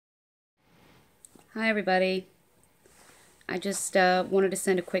Hi everybody. I just wanted to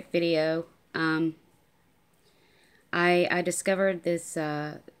send a quick video. I discovered this,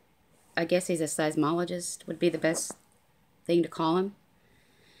 I guess he's a seismologist, would be the best thing to call him.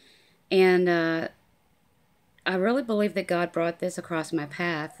 And I really believe that God brought this across my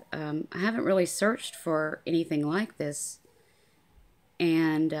path. I haven't really searched for anything like this,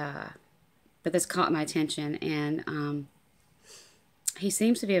 and but this caught my attention. And he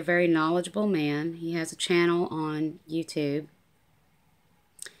seems to be a very knowledgeable man. He has a channel on YouTube.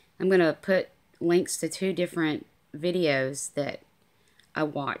 I'm going to put links to two different videos that I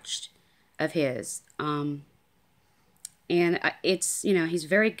watched of his. And it's, he's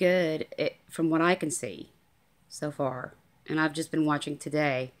very good from what I can see so far. And I've just been watching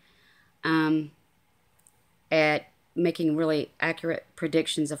today at making really accurate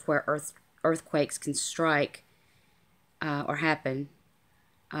predictions of where earthquakes can strike or happen.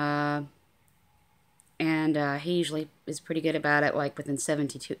 And he usually is pretty good about it, like within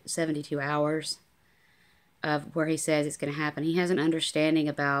 72 hours of where he says it's going to happen. He has an understanding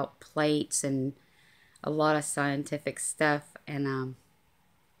about plates and a lot of scientific stuff, and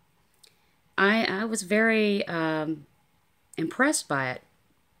I was very impressed by it.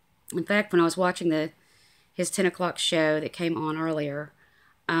 In fact, when I was watching his 10 o'clock show that came on earlier,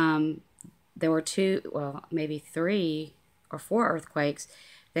 there were two, well, maybe 3 or 4 earthquakes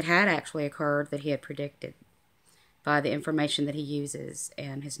that had actually occurred that he had predicted by the information that he uses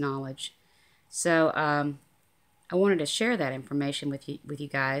and his knowledge. So I wanted to share that information with you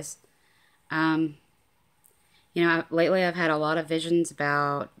guys. Lately I've had a lot of visions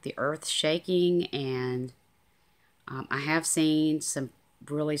about the earth shaking, and I have seen some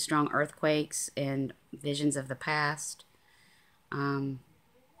really strong earthquakes and visions of the past.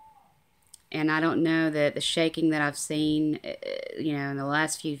 And I don't know that the shaking that I've seen, in the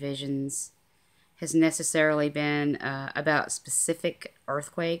last few visions has necessarily been about specific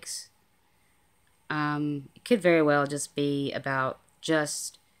earthquakes. It could very well just be about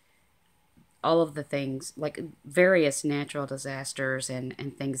just all of the things, like various natural disasters and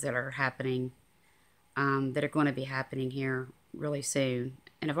things that are happening, that are going to be happening here really soon,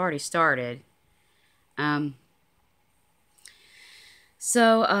 and have already started.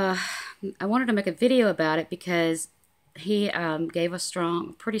 So I wanted to make a video about it because he gave a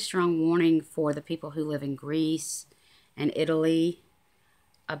pretty strong warning for the people who live in Greece and Italy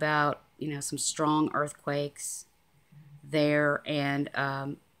about, some strong earthquakes there. And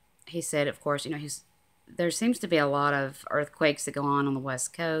he said, of course, there seems to be a lot of earthquakes that go on the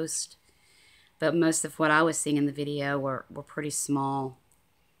West Coast, but most of what I was seeing in the video were pretty small.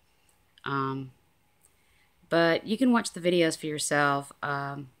 But you can watch the videos for yourself.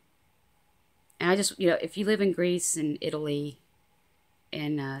 And I just, if you live in Greece and Italy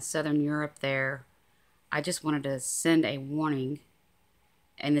and Southern Europe there, I just wanted to send a warning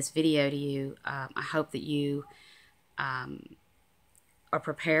in this video to you. I hope that you are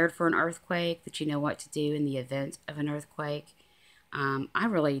prepared for an earthquake, that you know what to do in the event of an earthquake. I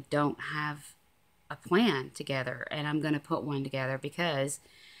really don't have a plan together, and I'm going to put one together because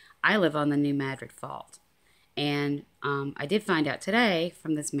I live on the New Madrid Fault. And I did find out today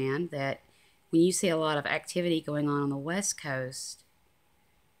from this man that when you see a lot of activity going on the West Coast,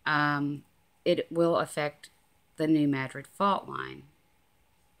 it will affect the New Madrid Fault line.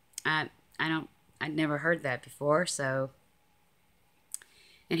 I'd never heard that before, so.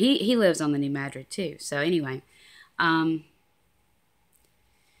 And he lives on the New Madrid too. So anyway, so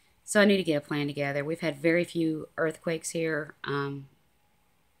I need to get a plan together. We've had very few earthquakes here.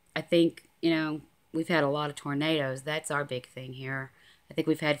 I think, we've had a lot of tornadoes. That's our big thing here. I think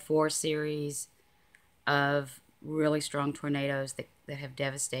we've had 4 series of really strong tornadoes that have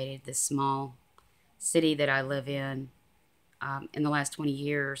devastated this small city that I live in. In the last 20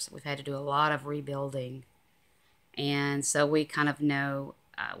 years, we've had to do a lot of rebuilding. And so we kind of know,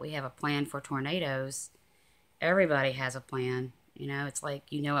 we have a plan for tornadoes. Everybody has a plan. It's like,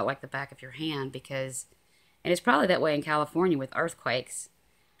 it like the back of your hand, because, and it's probably that way in California with earthquakes,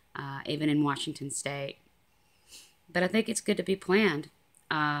 even in Washington State. But I think it's good to be planned.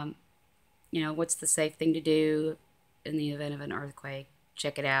 What's the safe thing to do in the event of an earthquake?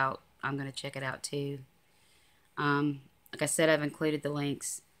 Check it out. I'm going to check it out too. Like I said, I've included the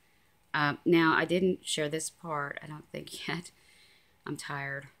links. Now, I didn't share this part, I don't think yet. I'm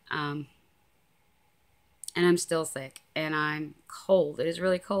tired. And I'm still sick. And I'm cold. It is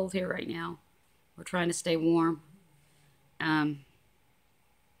really cold here right now. We're trying to stay warm.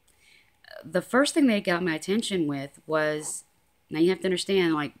 The first thing they got my attention with was, now you have to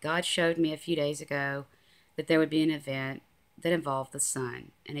understand, like, God showed me a few days ago that there would be an event that involved the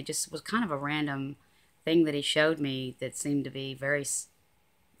sun. And it just was kind of a random thing that he showed me that seemed to be very,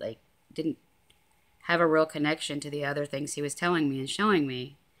 like, didn't have a real connection to the other things he was telling me and showing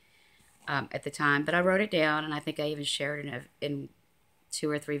me at the time. But I wrote it down, and I think I even shared it in 2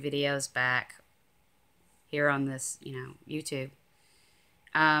 or 3 videos back here on this, YouTube.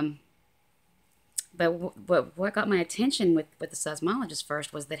 But what got my attention with the seismologist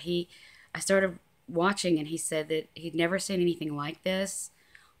first was that I started watching, and he said that he'd never seen anything like this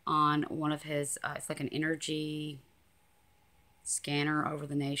on one of his, it's like an energy scanner over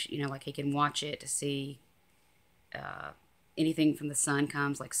the nation, like he can watch it to see anything from the sun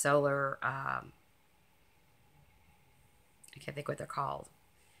comes, like solar, I can't think what they're called,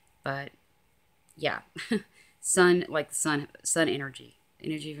 but yeah, sun, like the sun energy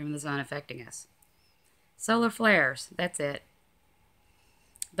from the sun affecting us. Solar flares, that's it.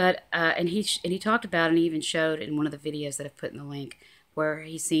 But and he talked about, and he even showed in one of the videos that I've put in the link, where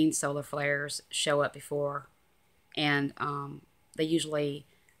he's seen solar flares show up before, and they usually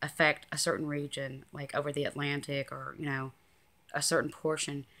affect a certain region, like over the Atlantic, or a certain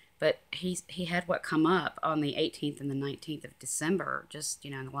portion. But he had what come up on the 18th and the 19th of December, just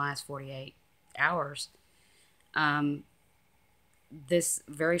in the last 48 hours. This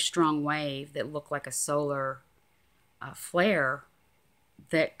very strong wave that looked like a solar flare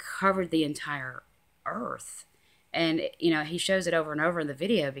that covered the entire Earth. And, he shows it over and over in the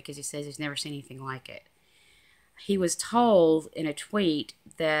video because he says he's never seen anything like it. He was told in a tweet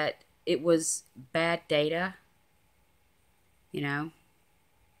that it was bad data. It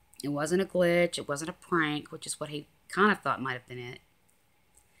wasn't a glitch. It wasn't a prank, which is what he kind of thought might have been it.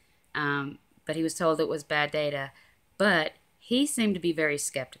 But he was told it was bad data. But he seemed to be very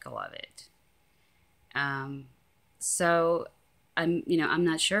skeptical of it. So I'm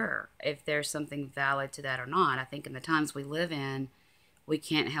not sure if there's something valid to that or not. I think in the times we live in, we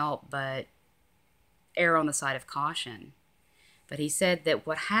can't help but err on the side of caution. But he said that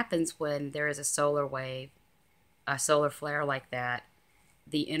what happens when there is a solar wave, a solar flare like that,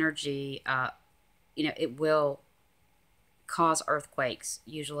 the energy, it will cause earthquakes,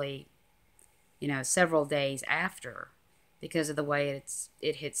 usually, several days after, because of the way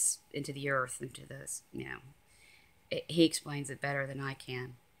it hits into the earth, into this, he explains it better than I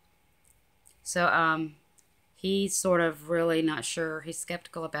can. So he's sort of really not sure. He's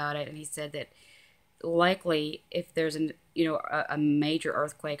skeptical about it, and he said that likely if there's a major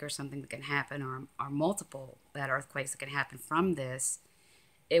earthquake or something that can happen, or multiple bad earthquakes that can happen from this,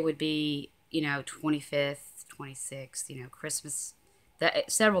 it would be 25th, 26th, Christmas,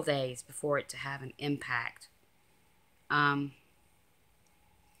 that several days before it to have an impact.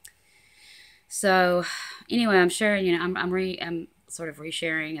 So anyway, I'm sharing, I'm sort of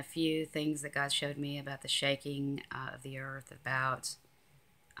resharing a few things that God showed me about the shaking of the earth, about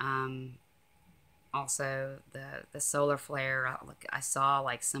also the solar flare. I saw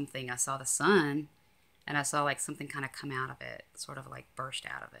the sun, and I saw like something kind of come out of it, sort of like burst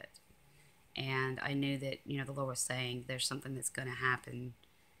out of it. And I knew that, the Lord was saying there's something that's going to happen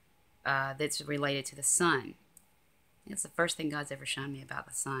that's related to the sun. It's the first thing God's ever shown me about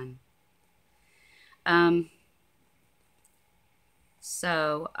the sun.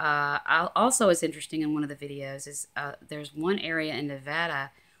 Also, what's interesting in one of the videos is there's one area in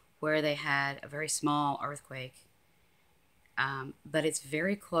Nevada where they had a very small earthquake, but it's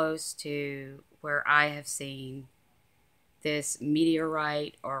very close to where I have seen this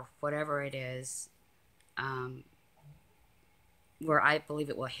meteorite or whatever it is, where I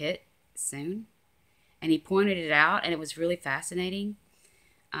believe it will hit soon. And he pointed it out, and it was really fascinating.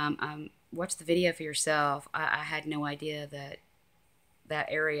 Watch the video for yourself. I had no idea that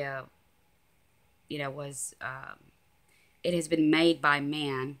area, was, it has been made by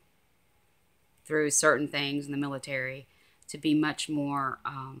man through certain things in the military to be much more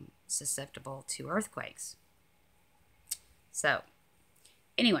susceptible to earthquakes. So,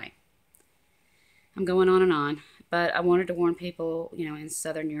 anyway, I'm going on and on, but I wanted to warn people, in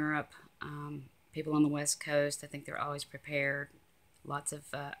Southern Europe, people on the West Coast. I think they're always prepared. Lots of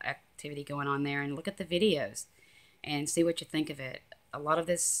activity going on there, and look at the videos and see what you think of it. A lot of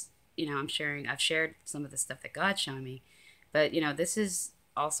this, I've shared some of the stuff that God's shown me, but this is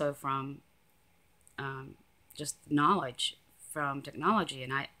also from just knowledge from technology.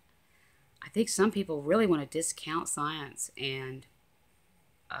 And I think some people really want to discount science and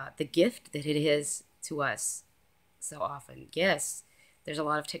the gift that it is to us so often. Yes, there's a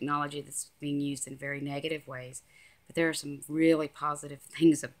lot of technology that's being used in very negative ways, but there are some really positive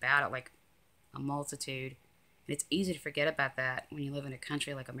things about it, like a multitude. And it's easy to forget about that when you live in a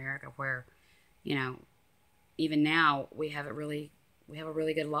country like America where, even now we have a really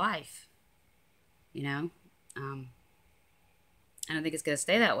good life. You know, um, I don't think it's going to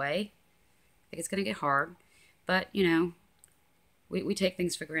stay that way. I think it's going to get hard, but we take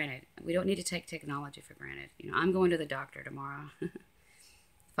things for granted. We don't need to take technology for granted. I'm going to the doctor tomorrow,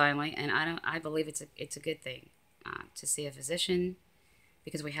 finally, and I believe it's a good thing to see a physician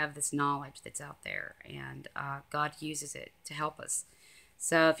because we have this knowledge that's out there, and God uses it to help us.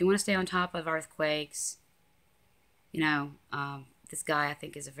 So if you want to stay on top of earthquakes, this guy I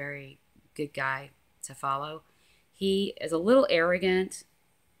think is a very good guy to follow. He is a little arrogant,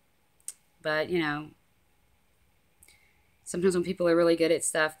 but sometimes when people are really good at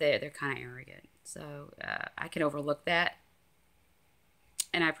stuff, they're kind of arrogant. So I can overlook that,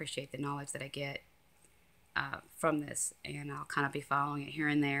 and I appreciate the knowledge that I get from this, and I'll kind of be following it here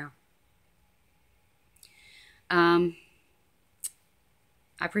and there. Um,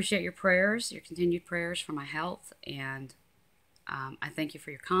 I appreciate your prayers, your continued prayers for my health, and I thank you for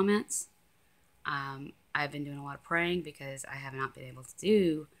your comments. I've been doing a lot of praying because I have not been able to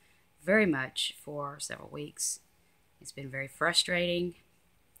do very much for several weeks. It's been very frustrating,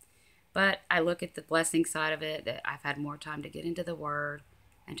 but I look at the blessing side of it, that I've had more time to get into the Word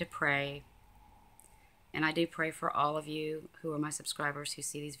and to pray. And I do pray for all of you who are my subscribers who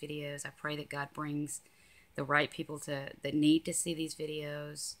see these videos. I pray that God brings the right people that need to see these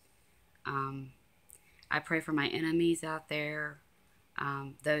videos. I pray for my enemies out there,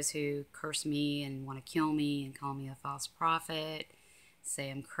 those who curse me and want to kill me and call me a false prophet, say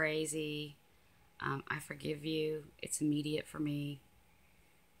I'm crazy. I forgive you. It's immediate for me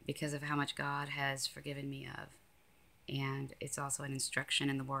because of how much God has forgiven me of. And it's also an instruction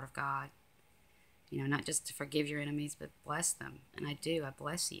in the Word of God. Not just to forgive your enemies, but bless them. And I do. I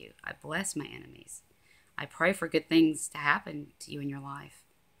bless you. I bless my enemies. I pray for good things to happen to you in your life.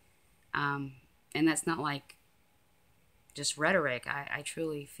 And that's not like just rhetoric. I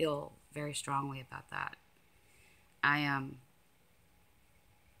truly feel very strongly about that.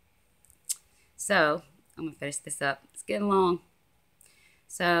 So I'm going to finish this up. It's getting long.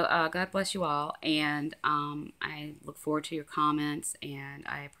 So God bless you all. And I look forward to your comments, and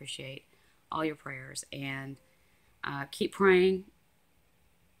I appreciate all your prayers, and keep praying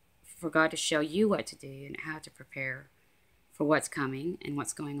for God to show you what to do and how to prepare for what's coming and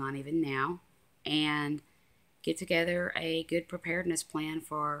what's going on even now, and get together a good preparedness plan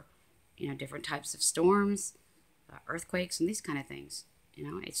for different types of storms, earthquakes, and these kind of things.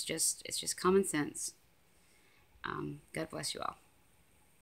 It's just common sense. God bless you all.